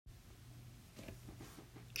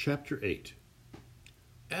Chapter 8.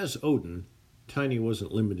 As Odin, Tiny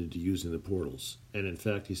wasn't limited to using the portals, and in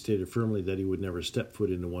fact he stated firmly that he would never step foot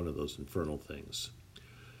into one of those infernal things.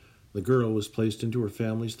 The girl was placed into her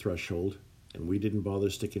family's threshold, and we didn't bother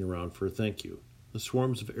sticking around for a thank you. The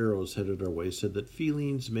swarms of arrows headed our way said that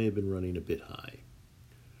feelings may have been running a bit high.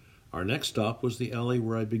 Our next stop was the alley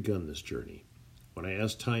where I'd begun this journey. When I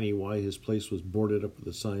asked Tiny why his place was boarded up with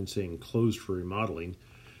a sign saying closed for remodeling,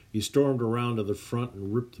 he stormed around to the front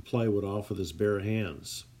and ripped the plywood off with his bare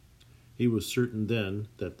hands. He was certain then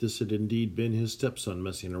that this had indeed been his stepson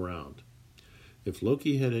messing around. If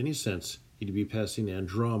Loki had any sense, he'd be passing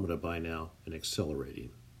Andromeda by now and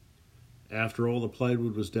accelerating. After all the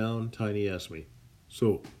plywood was down, Tiny asked me,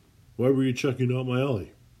 "So, why were you checking out my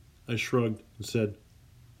alley?" I shrugged and said,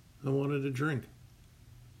 "I wanted a drink."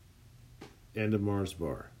 End of Mars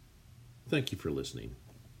Bar. Thank you for listening.